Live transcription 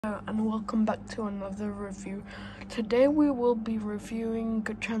And welcome back to another review. Today we will be reviewing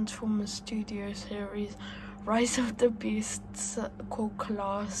Transformers Studio series Rise of the Beasts called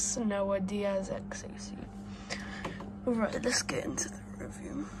Class Noah Diaz XAC. Alright, let's get into the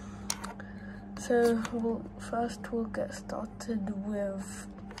review. So we'll get started with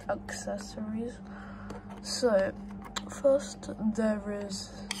accessories. So first there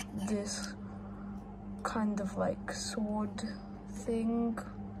is this kind of like sword thing.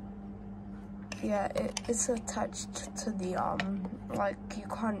 Yeah, it's attached to the arm, like you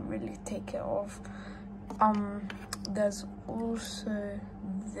can't really take it off. There's also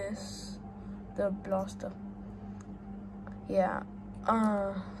this, the blaster. Yeah,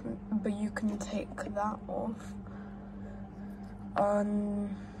 but you can take that off.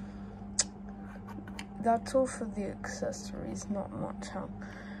 That's all for the accessories, not much, huh?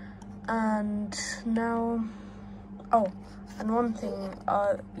 And now, and one thing,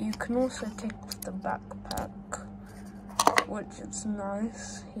 you can also take off the backpack, which is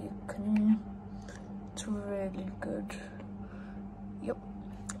nice. It's really good. Yep.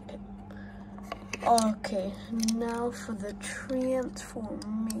 Okay, now for the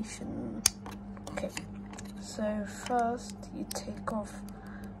transformation. Okay, so first you take off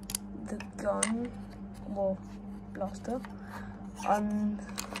the gun, well, blaster, and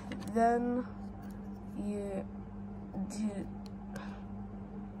then you do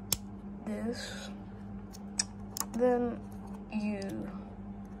this, then you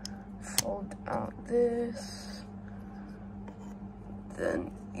fold out this,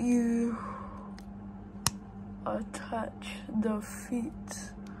 then you attach the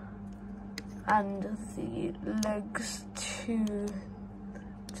feet and the legs to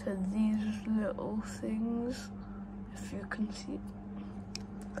these little things, if you can see.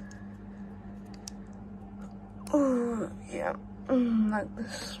 Oh, yeah, like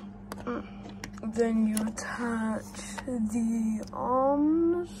this. Then you attach the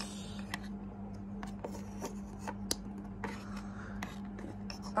arms.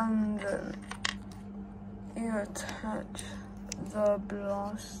 And then you attach the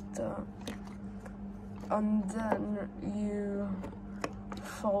blaster. And then you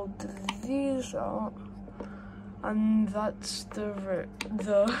fold these out. And that's the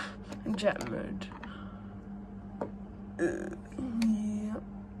jet mode. Yeah.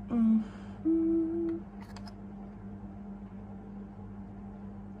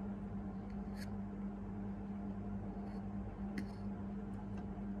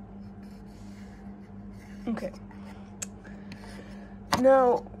 Okay.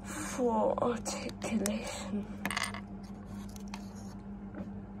 Now for articulation,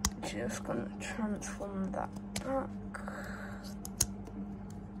 just gonna transform that back.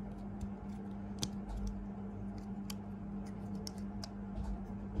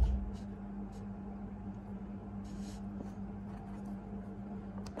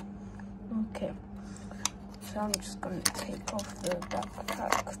 Okay, so I'm just going to take off the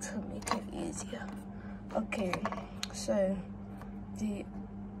backpack to make it easier. Okay, so the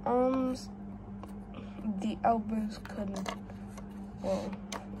arms, the elbows can, well,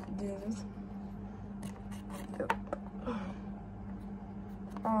 do this. Yep.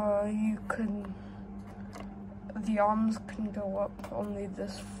 The arms can go up only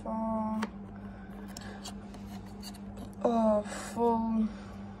this far. Full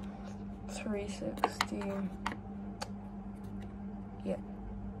 360. Yeah,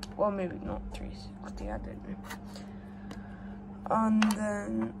 well, maybe not 360, I don't know. And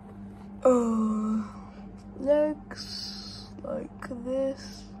then legs like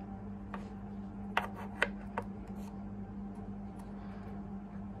this,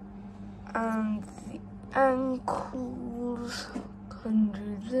 and the ankles can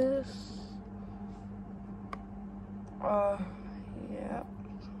do this. Yeah.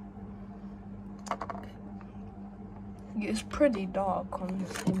 It's pretty dark,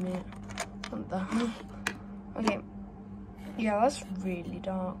 honestly, mate. What the hell? Okay. Yeah, that's really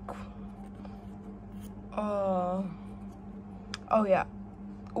dark. Oh yeah.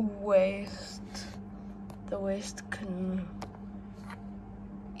 Waist. The waist can,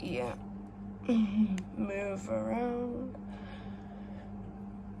 yeah, move around.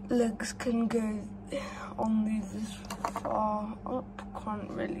 Legs can go only this far up. Can't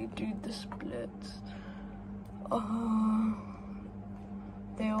really do the splits.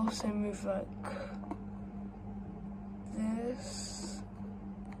 They also move like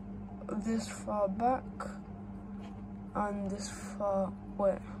this far back, and this far,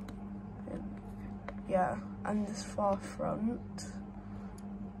 and this far front.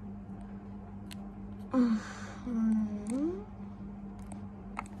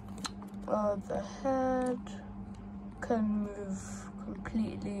 The head can move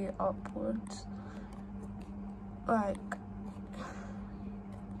completely upwards, like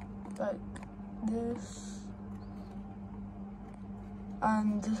this.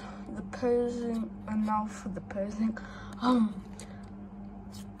 And the posing, and now for the posing,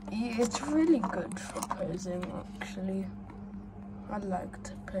 it's really good for posing actually. I like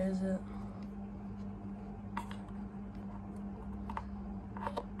to pose it.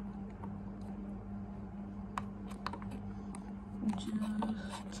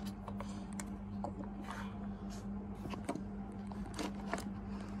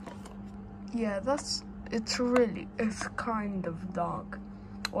 Yeah, it's kind of dark.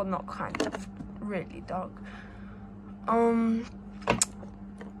 Well, not kind of, really dark.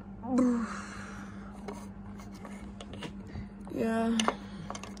 Yeah,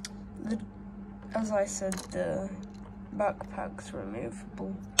 as I said, the backpack's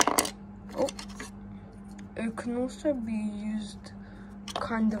removable. Oh, it can also be used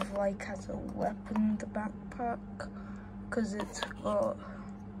kind of like as a weapon, the backpack, because it's got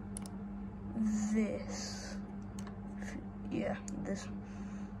this. Yeah, this.